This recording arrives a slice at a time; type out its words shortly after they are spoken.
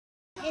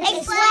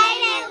Explain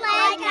it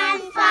like I'm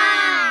 5.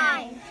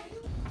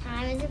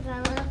 Hi,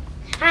 Isabella.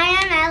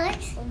 Hi, I'm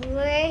Alex.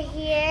 We're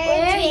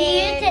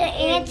here to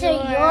answer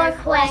your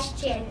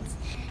questions.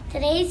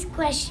 Today's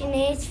question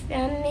is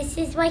from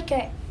Mrs.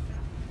 Weikert.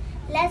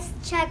 Let's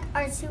check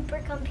our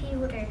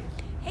supercomputer.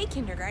 Hey,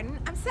 kindergarten.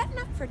 I'm setting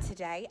up for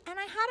today, and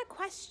I had a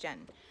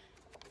question.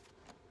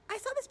 I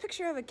saw this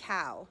picture of a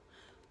cow.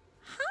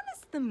 How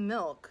does the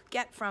milk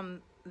get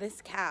from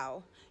this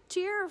cow to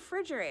your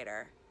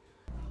refrigerator?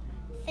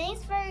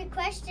 Thanks for your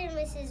question,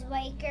 Mrs.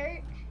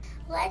 Weikert.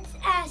 Let's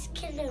ask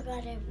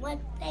kindergarten what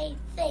they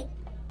think.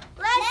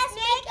 Let's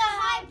make a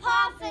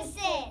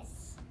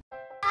hypothesis.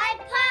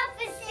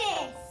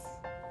 Hypothesis.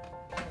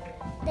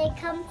 They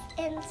come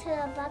into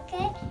a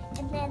bucket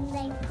and then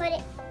they put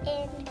it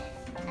in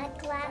a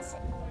glass.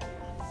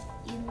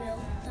 You milk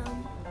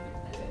them.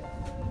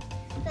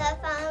 The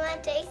farmer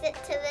takes it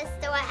to the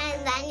store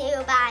and then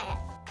you buy it.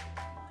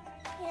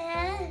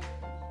 Yeah,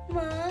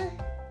 Ma.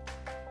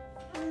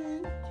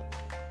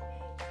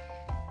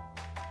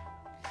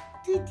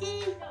 You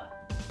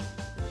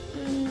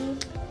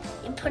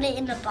put it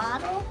in a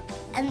bottle,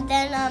 and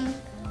then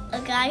the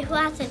guy who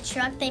has a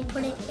truck, they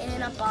put it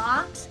in a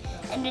box,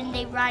 and then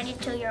they ride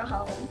it to your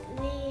home.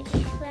 We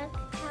collect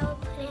the cow,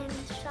 put it in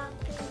the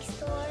shopping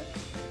store,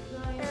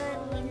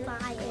 and we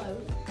buy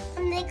it.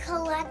 And they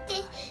collect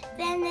it,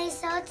 then they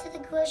sell it to the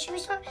grocery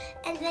store,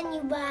 and then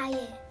you buy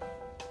it.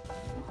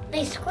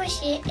 They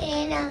squish it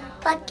in a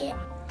bucket.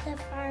 The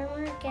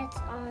farmer gets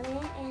on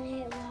it, and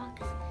it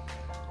walks,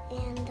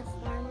 and the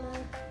farmer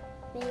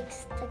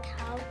makes the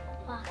cow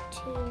walk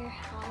to your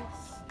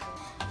house.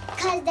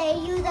 Because they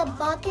use a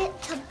bucket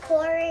to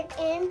pour it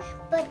in,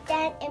 but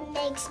then it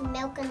makes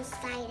milk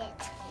inside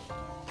it.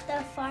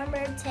 The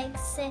farmer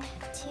takes it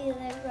to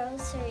the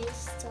grocery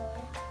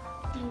store.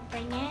 You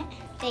bring it,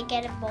 they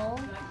get a bowl,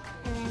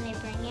 and then they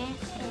bring it,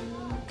 and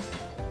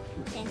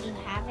then you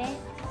have it.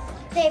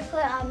 They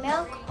put our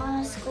milk on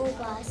a school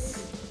bus.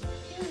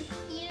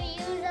 You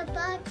use a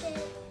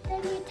bucket,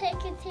 then you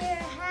take it to your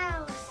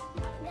house.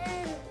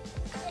 Then,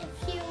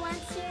 if you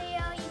want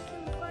cereal, you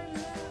can pour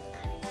milk.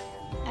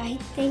 I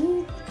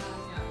think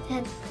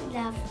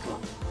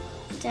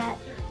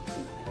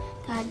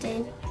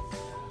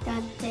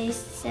that they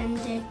send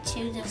it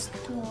to the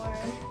store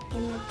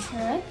in the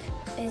truck.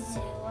 Is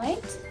it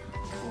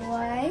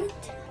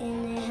white,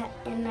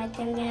 and I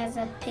think it has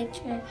a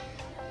picture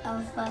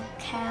of a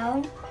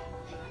cow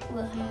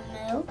with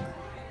milk.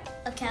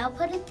 A cow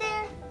put it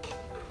there.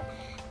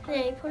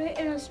 They put it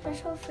in a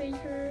special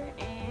freezer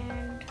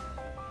and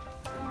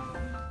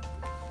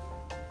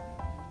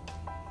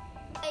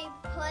they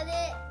put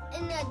it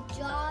in a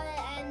jar,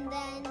 and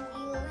then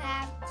you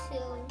have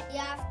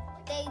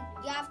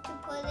to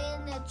put it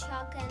in the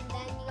truck, and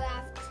then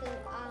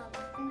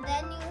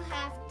you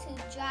have to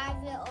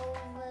drive it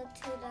over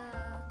to the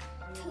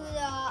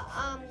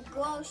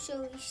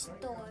grocery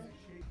store.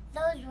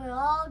 Those were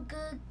all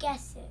good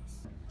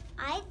guesses.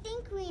 I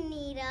think we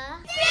need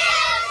a future!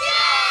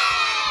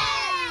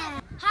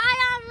 Hi,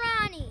 I'm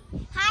Ronnie.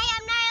 Hi,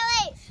 I'm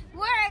Natalie.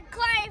 We're at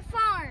Klein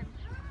Farm.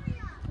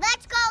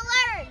 Let's go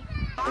learn.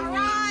 All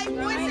right,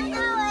 boys and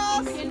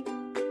girls.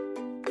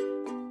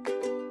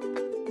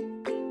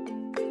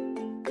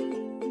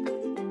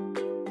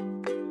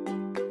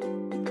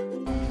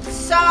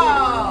 So,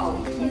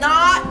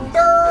 not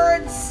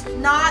birds,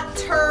 not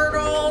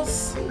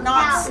turtles,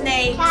 not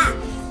snakes.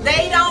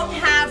 They don't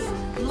have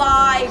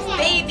live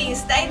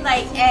babies. They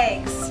lay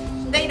eggs.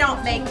 They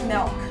don't make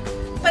milk.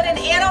 But an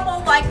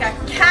animal like a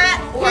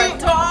cat or a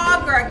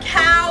dog or a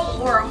cow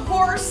or a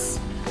horse,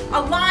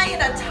 a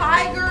lion, a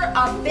tiger,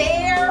 a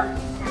bear,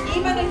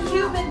 even a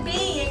human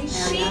being,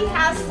 she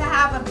has to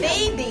have a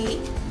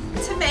baby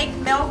to make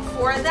milk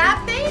for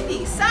that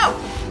baby. So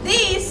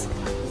these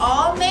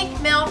all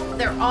make milk.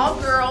 They're all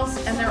girls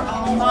and they're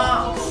all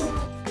moms.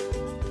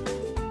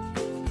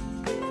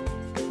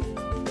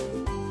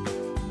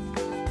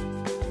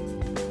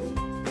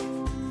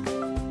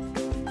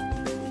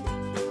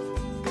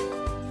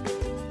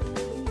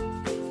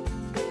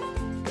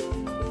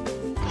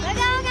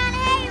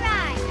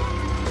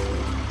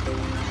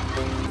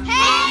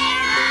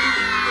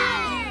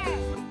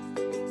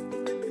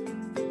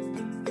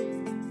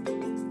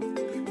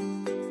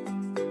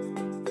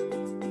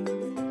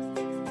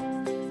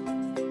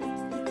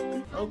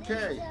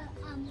 Okay.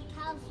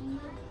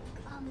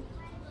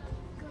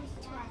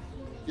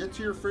 Get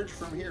to your fridge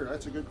from here.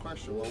 That's a good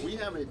question. Well, we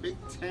have a big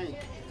tank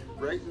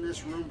right in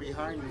this room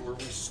behind me where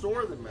we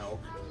store the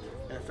milk.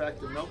 And in fact,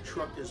 the milk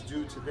truck is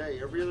due today.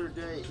 Every other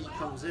day he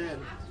comes in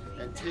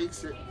and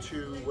takes it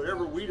to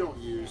whatever we don't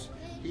use,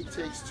 he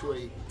takes to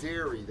a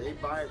dairy. They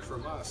buy it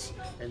from us.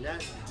 And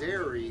that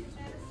dairy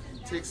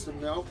takes the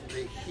milk,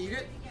 they heat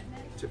it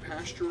to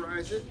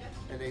pasteurize it,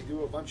 and they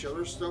do a bunch of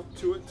other stuff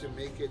to it to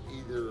make it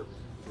either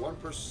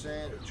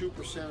 1% or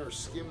 2% or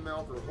skim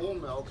milk or whole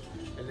milk,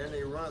 and then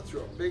they run it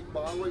through a big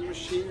bottling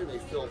machine and they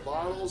fill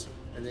bottles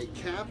and they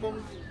cap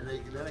them, and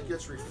then it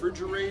gets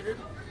refrigerated,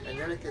 and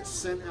then it gets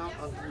sent out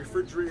on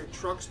refrigerated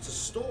trucks to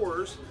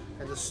stores,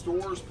 and the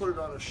stores put it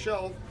on a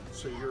shelf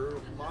so your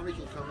mommy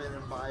can come in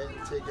and buy it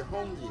and take it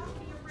home to you.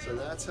 So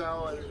that's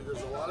how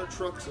there's a lot of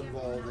trucks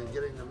involved in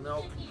getting the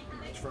milk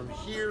from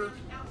here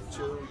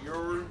to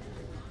your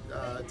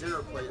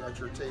dinner plate at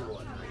your table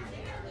at night.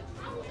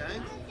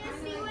 Okay?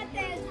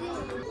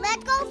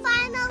 Let's go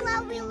find out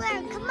what we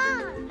learned. Come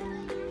on.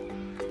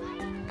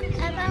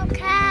 About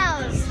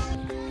cows.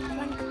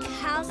 When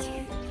cows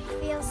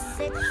feel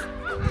sick,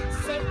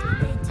 they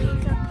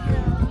take a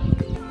pill.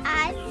 I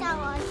saw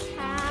a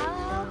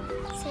cow,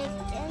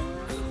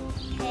 chickens,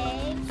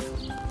 pigs,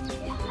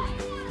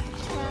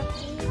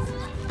 turkeys.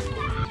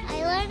 I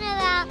learned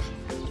about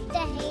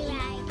the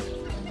hayride.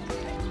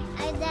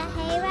 The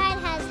hayride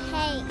has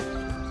hay.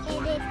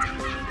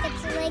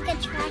 It's like a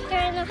tractor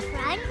in the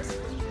front.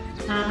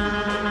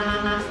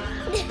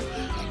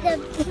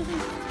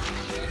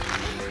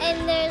 And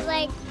there's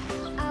like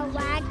a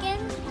wagon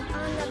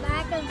on the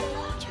back of the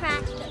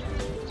tractor.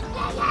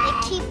 They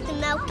keep the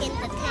milk in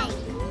the tank.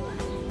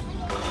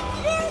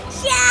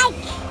 Check!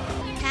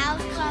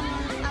 Cows come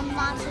in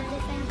lots of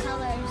different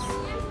colors.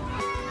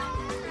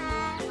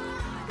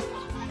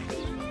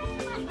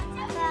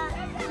 The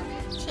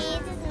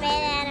cheese is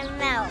made out of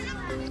milk.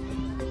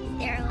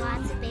 There are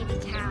lots of baby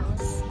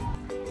cows.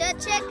 The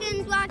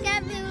chickens walk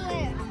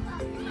everywhere.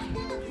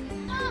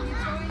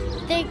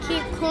 They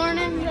keep corn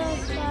in the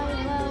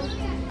silo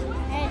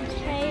and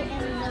hay in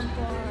the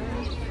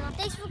barn.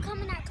 Thanks for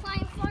coming at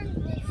Klein Farm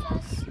with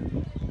us.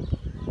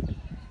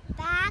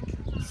 Back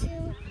to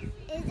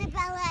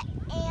Isabella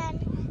and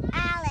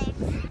Alex.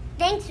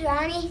 Thanks,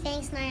 Ronnie.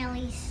 Thanks,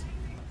 Niles.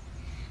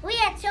 We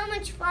had so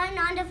much fun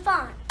on the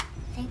farm.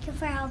 Thank you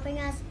for helping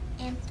us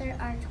answer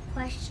our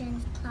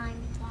questions,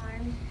 Klein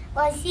Farm.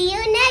 We'll see you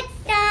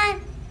next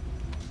time.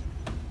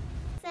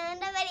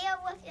 Send a video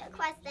with your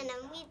question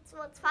and we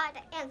will try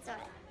to answer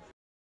it.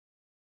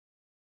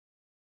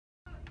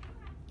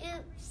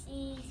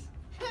 Oopsies.